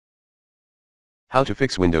How to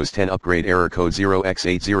fix Windows 10 upgrade error code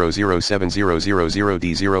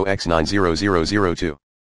 0x8007000D-0x90002.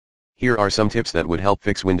 Here are some tips that would help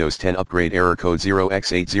fix Windows 10 upgrade error code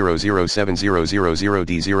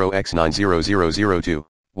 0x8007000D-0x90002.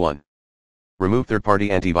 1. Remove third-party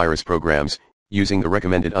antivirus programs, using the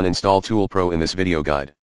recommended Uninstall Tool Pro in this video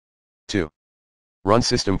guide. 2. Run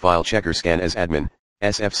System File Checker Scan as admin,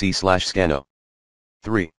 sfc/scannow.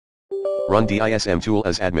 3. Run DISM tool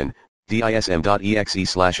as admin,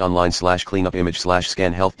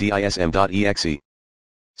 dism.exe/online/cleanupimage/scanhealth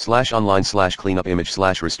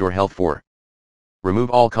dism.exe/online/cleanupimage/RestoreHealth. 4. Remove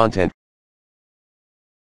all content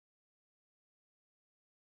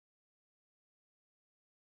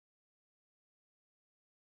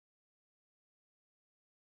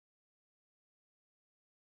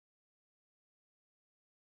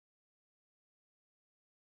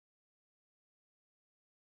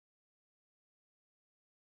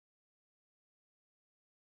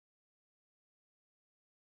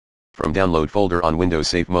from download folder on Windows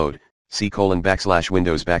Safe Mode,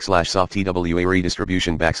 c:\\windows\soft_twa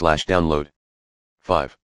redistribution\download.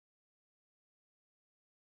 5.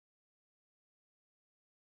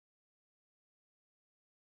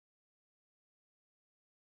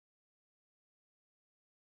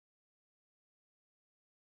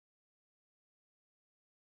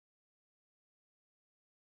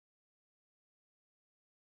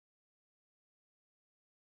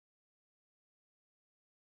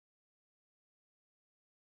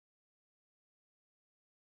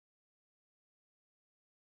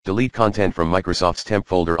 Delete content from Microsoft's temp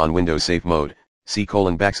folder on Windows Safe Mode,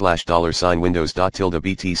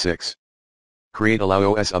 $$windows.bt6. Create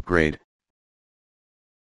allow OS upgrade.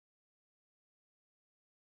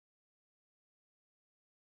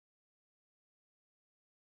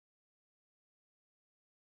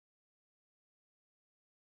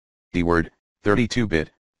 Word, 32-bit,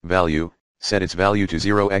 value, set its value to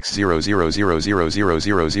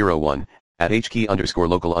 0x00000001, at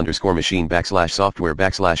 @HKey_local_machine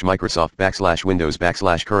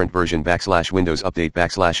 /software/Microsoft/Windows/current version/Windows Update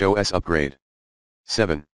 /OS upgrade.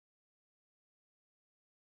 7.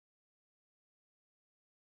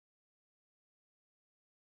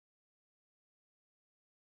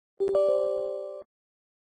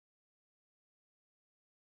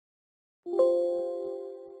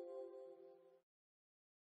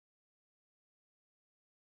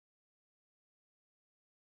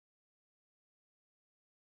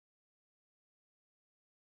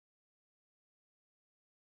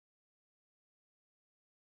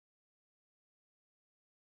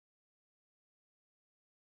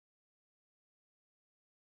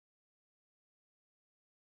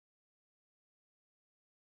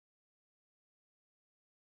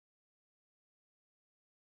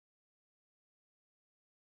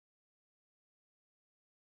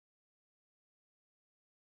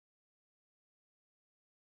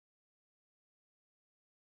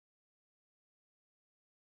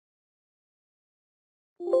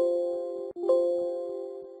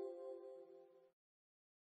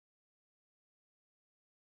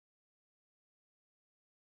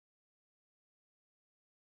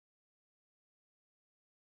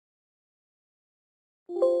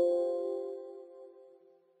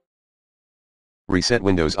 Reset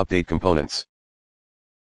Windows Update components.